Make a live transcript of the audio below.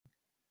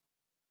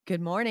Good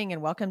morning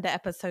and welcome to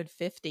episode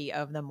 50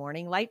 of the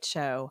Morning Light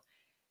Show.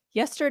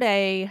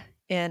 Yesterday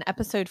in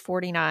episode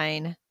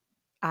 49,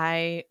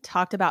 I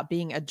talked about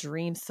being a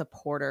dream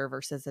supporter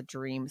versus a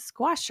dream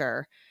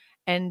squasher.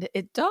 And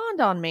it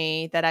dawned on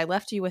me that I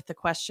left you with the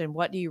question,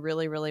 what do you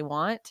really, really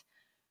want?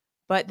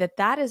 But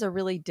that is a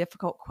really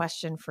difficult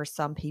question for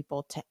some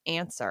people to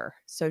answer.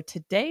 So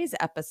today's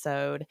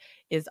episode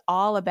is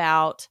all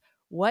about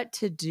what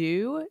to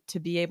do to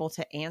be able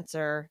to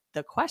answer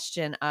the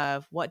question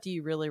of what do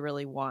you really,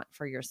 really want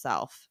for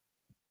yourself?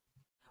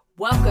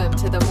 Welcome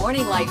to the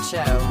Morning Light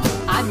Show.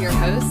 I'm your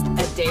host,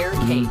 Adair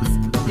Cates.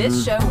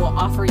 This show will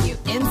offer you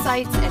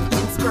insights and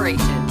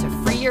inspiration to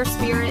free your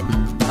spirit,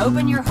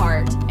 open your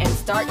heart, and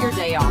start your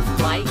day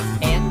off light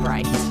and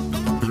bright.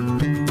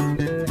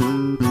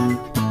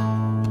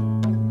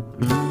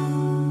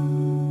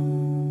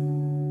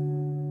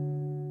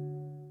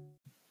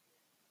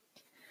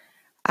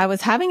 I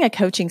was having a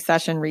coaching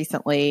session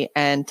recently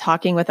and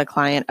talking with a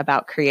client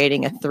about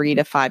creating a 3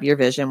 to 5 year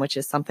vision, which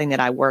is something that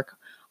I work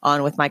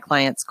on with my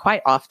clients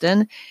quite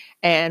often.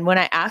 And when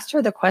I asked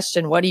her the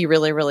question, what do you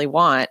really, really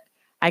want?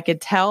 I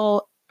could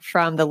tell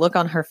from the look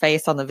on her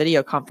face on the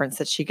video conference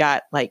that she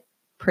got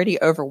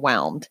pretty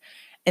overwhelmed.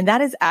 And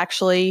that is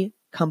actually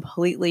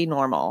completely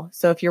normal.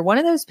 So if you're one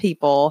of those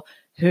people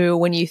who,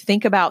 when you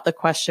think about the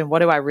question, what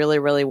do I really,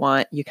 really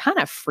want? You kind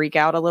of freak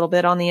out a little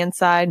bit on the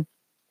inside.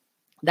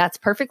 That's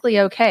perfectly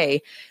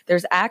okay.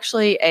 There's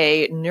actually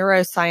a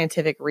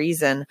neuroscientific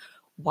reason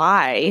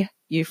why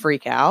you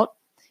freak out.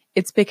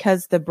 It's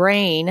because the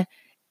brain,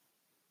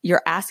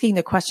 you're asking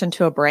the question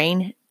to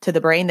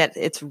the brain that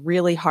it's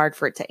really hard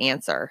for it to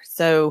answer.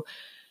 So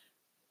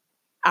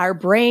our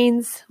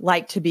brains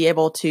like to be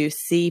able to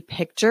see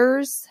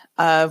pictures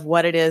of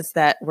what it is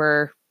that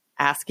we're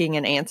asking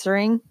and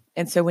answering.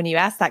 And so when you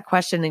ask that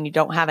question and you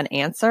don't have an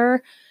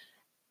answer,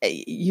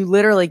 you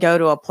literally go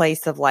to a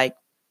place of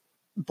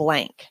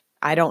blank.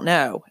 I don't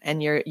know. And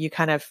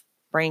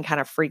brain kind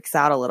of freaks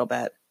out a little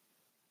bit.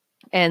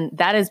 And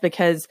that is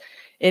because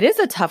it is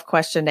a tough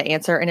question to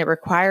answer and it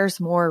requires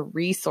more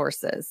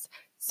resources.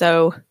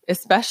 So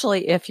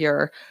especially if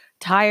you're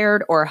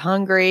tired or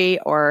hungry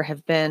or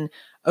have been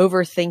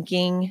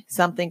overthinking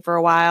something for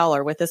a while,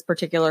 or with this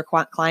particular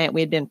client,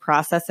 we had been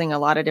processing a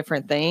lot of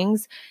different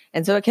things.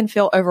 And so it can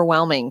feel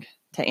overwhelming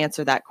to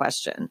answer that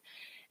question.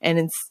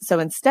 And so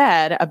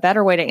instead, a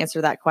better way to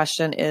answer that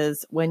question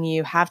is when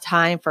you have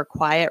time for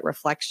quiet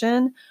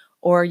reflection,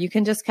 or you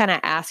can just kind of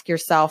ask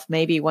yourself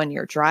maybe when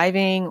you're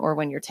driving or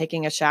when you're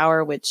taking a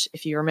shower, which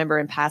if you remember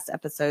in past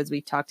episodes,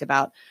 we've talked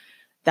about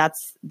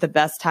that's the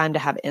best time to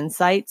have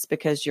insights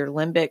because your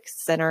limbic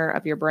center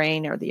of your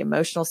brain or the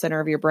emotional center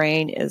of your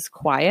brain is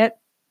quiet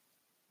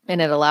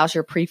and it allows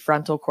your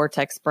prefrontal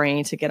cortex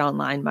brain to get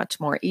online much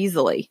more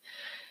easily.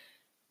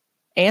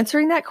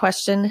 Answering that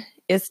question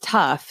is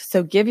tough.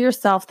 So give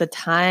yourself the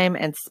time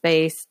and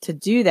space to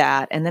do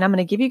that. And then I'm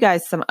going to give you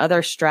guys some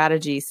other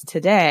strategies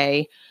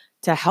today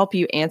to help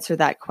you answer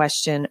that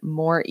question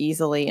more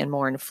easily and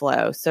more in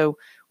flow. So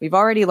we've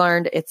already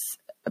learned it's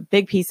a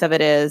big piece of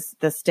it is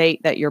the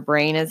state that your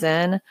brain is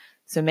in.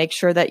 So make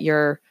sure that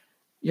your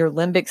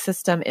limbic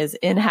system is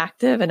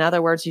inactive. In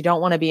other words, you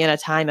don't want to be in a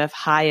time of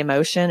high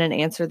emotion and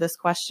answer this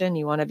question.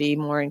 You want to be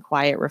more in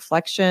quiet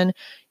reflection.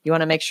 You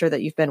want to make sure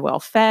that you've been well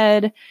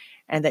fed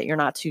and that you're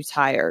not too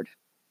tired.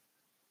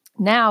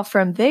 Now,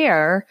 from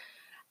there,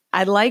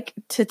 I'd like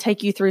to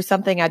take you through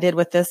something I did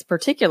with this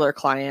particular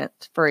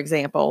client, for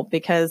example,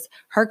 because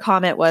her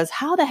comment was,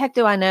 how the heck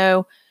do I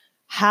know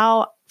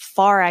how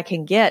far I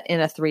can get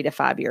in a 3 to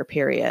 5 year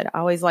period? I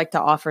always like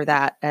to offer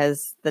that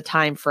as the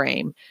time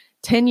frame.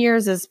 10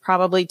 years is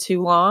probably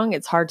too long.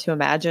 It's hard to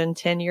imagine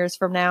 10 years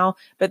from now,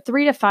 but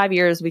 3 to 5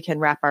 years, we can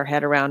wrap our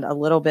head around a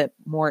little bit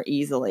more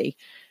easily.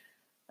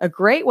 A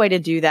great way to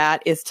do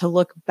that is to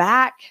look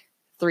back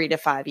 3 to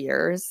 5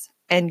 years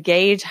and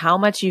gauge how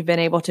much you've been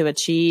able to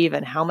achieve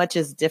and how much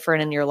is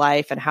different in your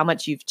life and how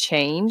much you've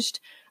changed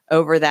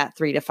over that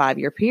 3 to 5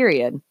 year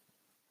period.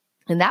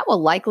 And that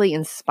will likely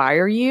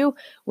inspire you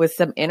with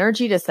some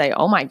energy to say,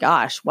 oh my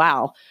gosh,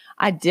 wow,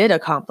 I did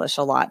accomplish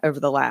a lot over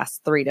the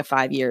last 3 to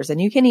 5 years.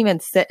 And you can even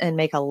sit and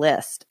make a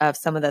list of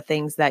some of the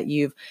things that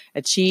you've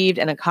achieved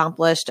and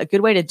accomplished. A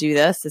good way to do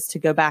this is to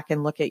go back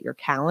and look at your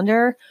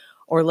calendar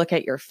or look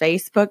at your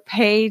Facebook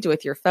page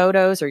with your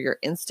photos or your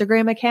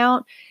Instagram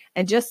account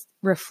and just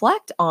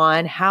reflect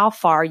on how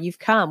far you've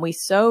come. We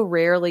so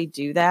rarely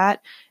do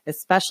that,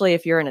 especially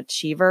if you're an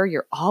achiever.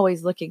 You're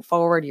always looking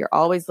forward. You're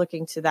always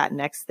looking to that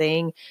next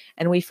thing.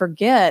 And we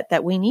forget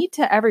that we need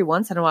to every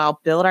once in a while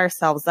build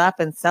ourselves up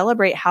and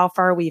celebrate how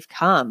far we've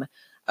come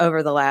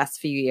over the last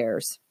few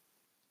years.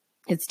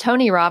 It's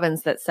Tony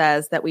Robbins that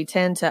says that we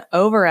tend to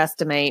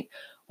overestimate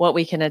what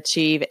we can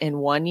achieve in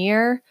 1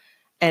 year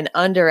and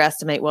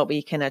underestimate what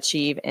we can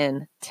achieve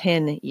in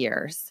 10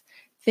 years.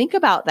 Think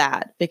about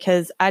that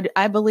because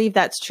I believe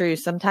that's true.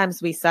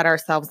 Sometimes we set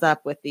ourselves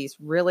up with these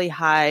really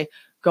high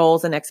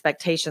goals and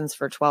expectations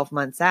for 12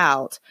 months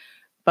out,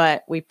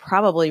 but we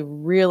probably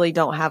really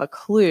don't have a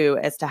clue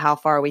as to how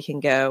far we can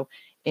go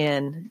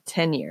in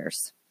 10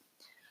 years.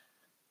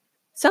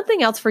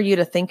 Something else for you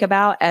to think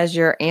about as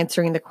you're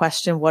answering the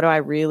question, what do I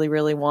really,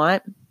 really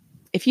want?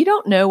 If you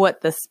don't know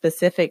what the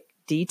specific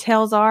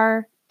details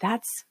are,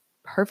 that's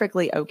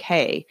perfectly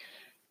okay.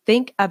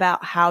 Think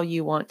about how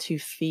you want to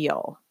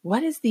feel.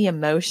 What is the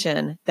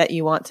emotion that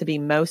you want to be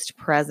most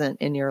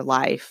present in your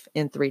life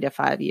in 3 to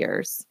 5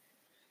 years?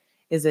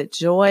 Is it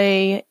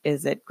joy?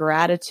 Is it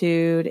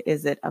gratitude?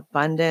 Is it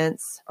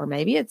abundance? Or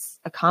maybe it's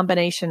a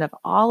combination of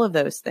all of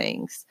those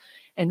things.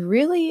 And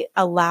really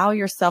allow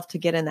yourself to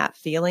get in that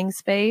feeling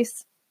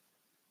space.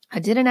 I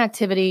did an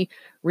activity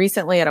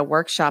recently at a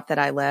workshop that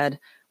I led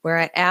where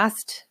I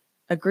asked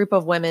a group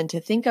of women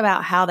to think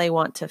about how they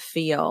want to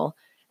feel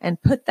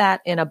and put that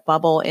in a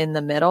bubble in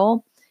the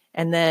middle.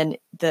 And then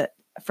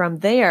from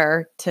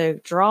there to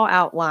draw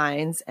out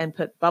lines and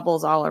put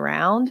bubbles all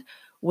around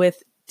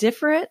with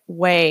different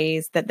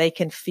ways that they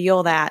can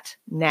feel that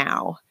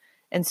now.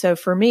 And so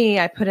for me,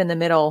 I put in the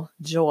middle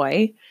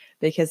joy,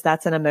 because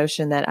that's an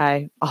emotion that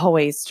I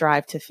always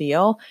strive to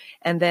feel.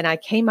 And then I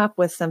came up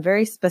with some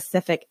very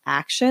specific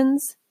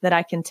actions that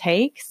I can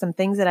take, some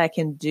things that I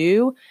can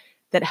do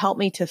that help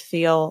me to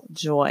feel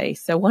joy.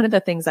 So one of the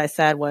things I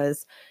said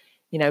was,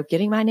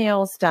 getting my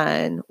nails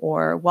done,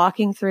 or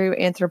walking through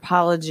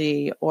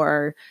Anthropologie,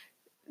 or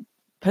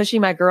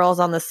pushing my girls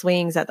on the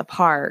swings at the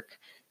park.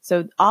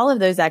 So all of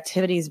those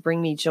activities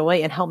bring me joy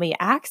and help me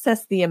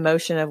access the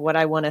emotion of what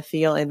I want to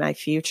feel in my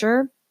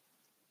future,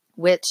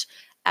 which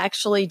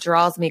actually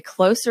draws me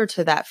closer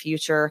to that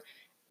future,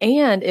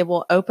 and it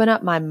will open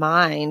up my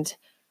mind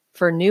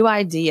for new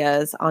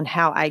ideas on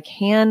how I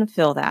can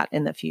feel that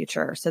in the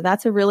future. So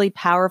that's a really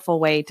powerful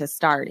way to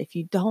start. If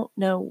you don't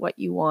know what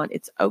you want,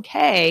 it's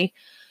okay.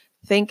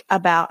 Think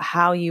about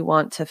how you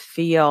want to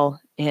feel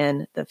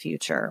in the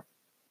future.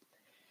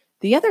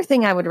 The other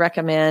thing I would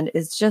recommend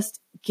is just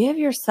give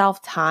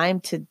yourself time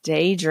to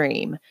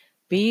daydream.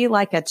 Be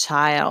like a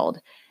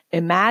child.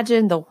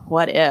 Imagine the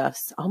what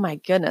ifs. Oh my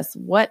goodness.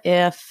 What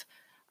if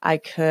I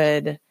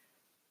could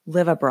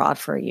live abroad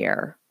for a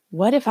year?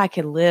 What if I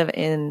could live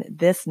in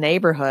this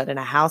neighborhood in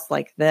a house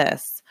like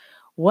this?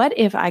 What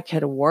if I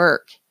could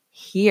work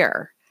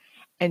here?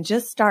 And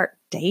just start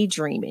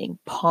daydreaming,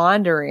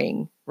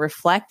 pondering,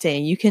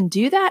 reflecting. You can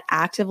do that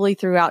actively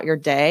throughout your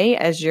day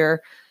as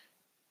you're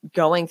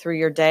going through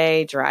your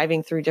day,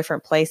 driving through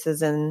different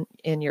places in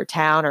your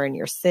town or in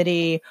your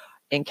city,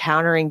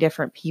 encountering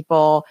different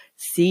people,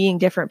 seeing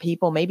different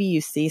people. Maybe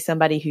you see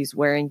somebody who's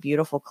wearing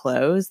beautiful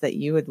clothes that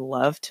you would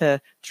love to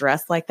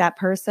dress like that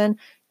person.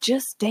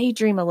 Just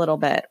daydream a little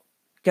bit.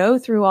 Go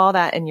through all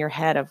that in your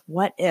head of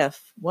what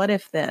if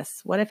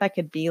this, what if I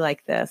could be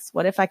like this?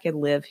 What if I could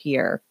live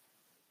here?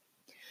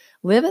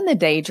 Live in the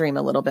daydream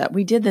a little bit.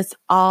 We did this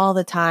all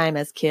the time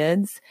as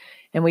kids,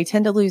 and we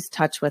tend to lose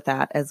touch with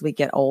that as we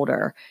get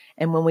older.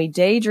 And when we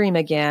daydream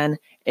again,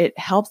 it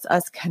helps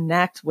us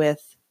connect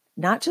with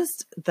not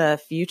just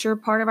the future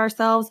part of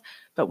ourselves,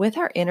 but with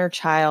our inner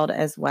child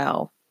as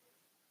well.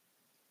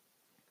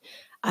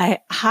 I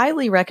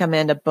highly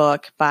recommend a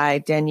book by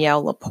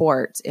Danielle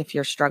Laporte if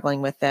you're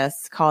struggling with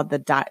this, called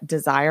The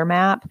Desire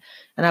Map.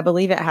 And I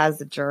believe it has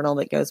a journal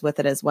that goes with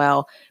it as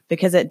well,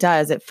 because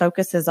it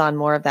focuses on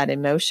more of that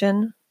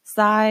emotion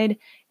side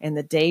and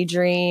the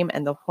daydream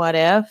and the what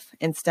if,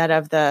 instead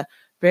of the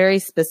very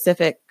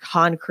specific,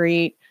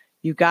 concrete,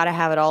 you got to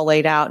have it all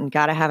laid out and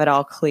got to have it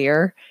all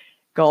clear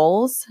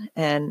goals.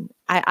 And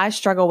I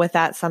struggle with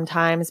that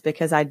sometimes,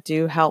 because I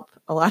do help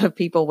a lot of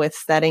people with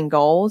setting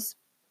goals.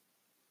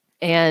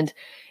 And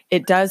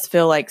it does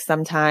feel like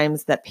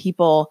sometimes that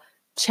people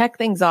check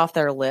things off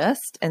their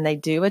list and they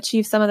do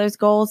achieve some of those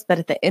goals. But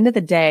at the end of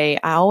the day,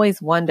 I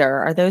always wonder,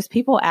 are those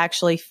people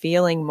actually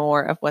feeling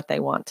more of what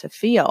they want to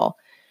feel?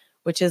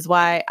 Which is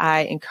why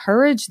I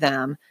encourage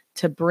them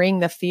to bring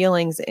the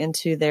feelings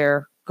into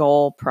their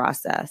goal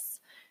process.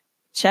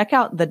 Check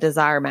out The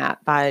Desire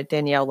Map by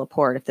Danielle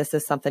Laporte if this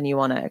is something you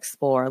want to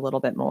explore a little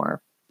bit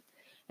more.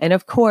 And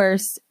of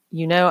course,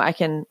 I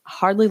can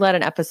hardly let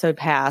an episode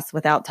pass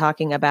without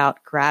talking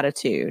about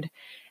gratitude.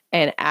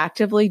 And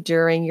actively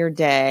during your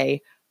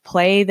day,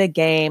 play the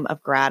game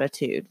of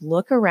gratitude.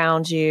 Look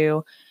around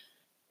you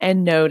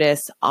and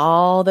notice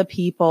all the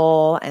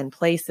people and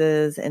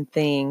places and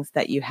things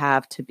that you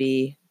have to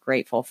be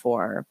grateful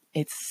for.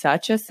 It's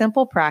such a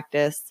simple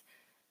practice.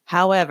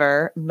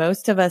 However,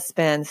 most of us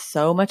spend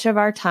so much of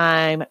our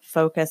time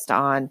focused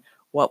on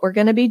what we're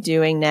going to be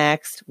doing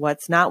next,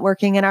 what's not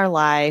working in our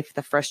life,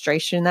 the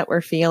frustration that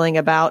we're feeling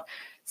about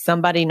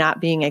somebody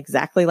not being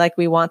exactly like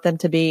we want them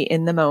to be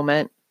in the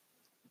moment,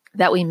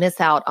 that we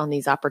miss out on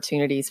these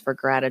opportunities for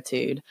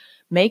gratitude.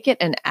 Make it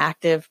an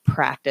active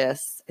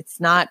practice. It's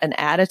not an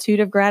attitude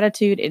of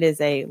gratitude. It is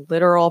a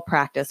literal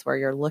practice where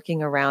you're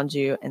looking around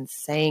you and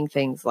saying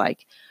things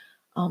like,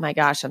 oh my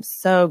gosh, I'm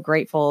so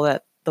grateful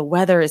that the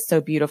weather is so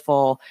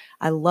beautiful.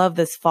 I love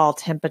this fall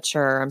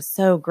temperature. I'm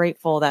so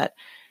grateful that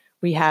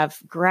we have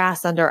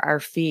grass under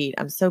our feet.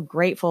 I'm so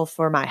grateful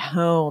for my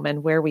home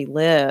and where we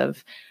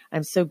live.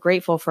 I'm so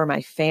grateful for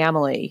my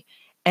family.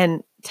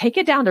 And take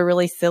it down to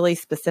really silly,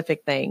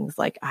 specific things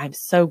like, I'm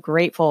so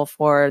grateful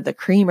for the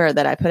creamer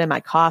that I put in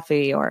my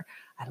coffee, or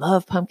I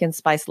love pumpkin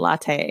spice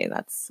latte.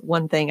 That's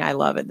one thing I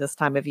love at this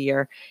time of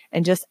year.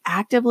 And just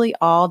actively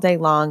all day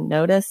long,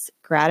 notice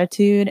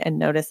gratitude and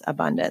notice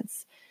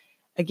abundance.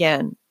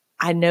 Again,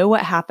 I know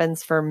what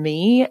happens for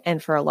me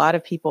and for a lot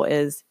of people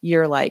is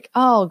you're like,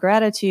 oh,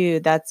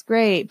 gratitude, that's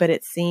great, but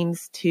it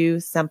seems too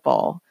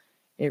simple.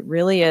 It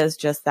really is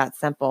just that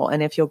simple.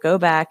 And if you'll go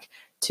back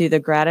to the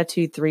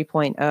Gratitude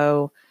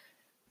 3.0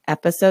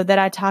 episode that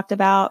I talked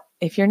about,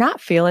 if you're not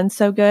feeling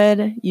so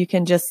good, you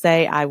can just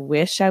say, I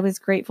wish I was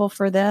grateful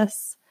for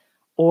this.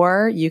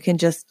 Or you can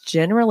just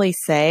generally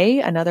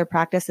say, another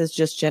practice is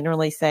just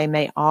generally say,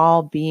 may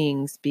all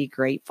beings be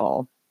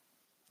grateful.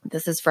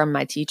 This is from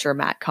my teacher,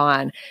 Matt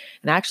Kahn.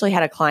 And I actually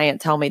had a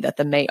client tell me that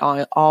the may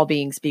all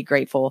beings be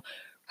grateful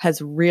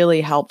has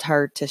really helped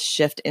her to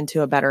shift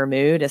into a better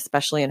mood,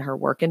 especially in her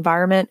work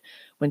environment.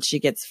 When she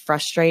gets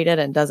frustrated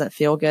and doesn't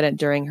feel good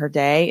during her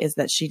day, is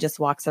that she just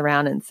walks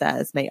around and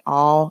says, may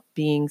all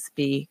beings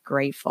be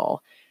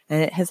grateful.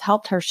 And it has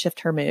helped her shift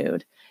her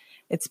mood.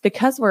 It's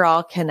because we're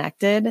all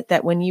connected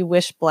that when you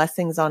wish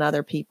blessings on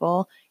other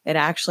people, it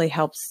actually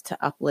helps to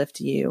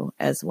uplift you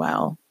as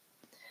well.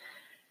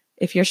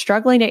 If you're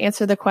struggling to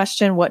answer the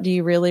question, what do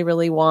you really,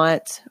 really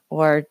want?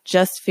 Or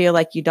just feel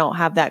like you don't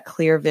have that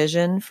clear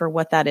vision for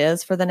what that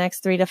is for the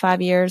next 3 to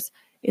 5 years,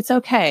 it's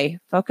okay.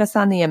 Focus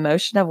on the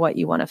emotion of what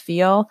you want to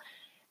feel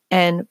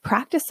and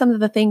practice some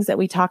of the things that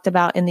we talked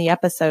about in the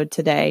episode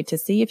today to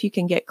see if you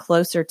can get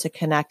closer to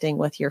connecting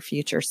with your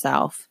future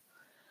self.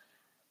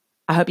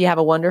 I hope you have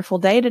a wonderful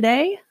day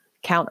today.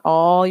 Count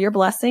all your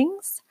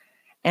blessings.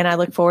 And I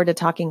look forward to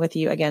talking with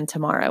you again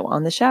tomorrow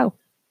on the show.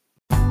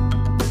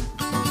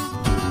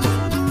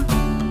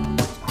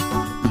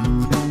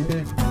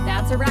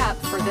 A wrap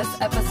for this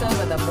episode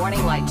of the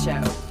Morning Light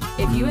Show.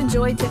 If you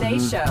enjoyed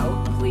today's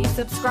show, please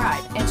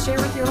subscribe and share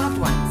with your loved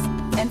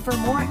ones. And for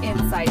more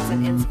insights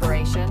and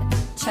inspiration,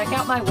 check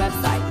out my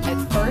website at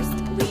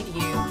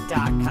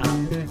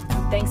firstleadyou.com.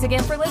 Thanks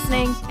again for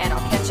listening, and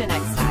I'll catch you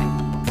next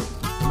time.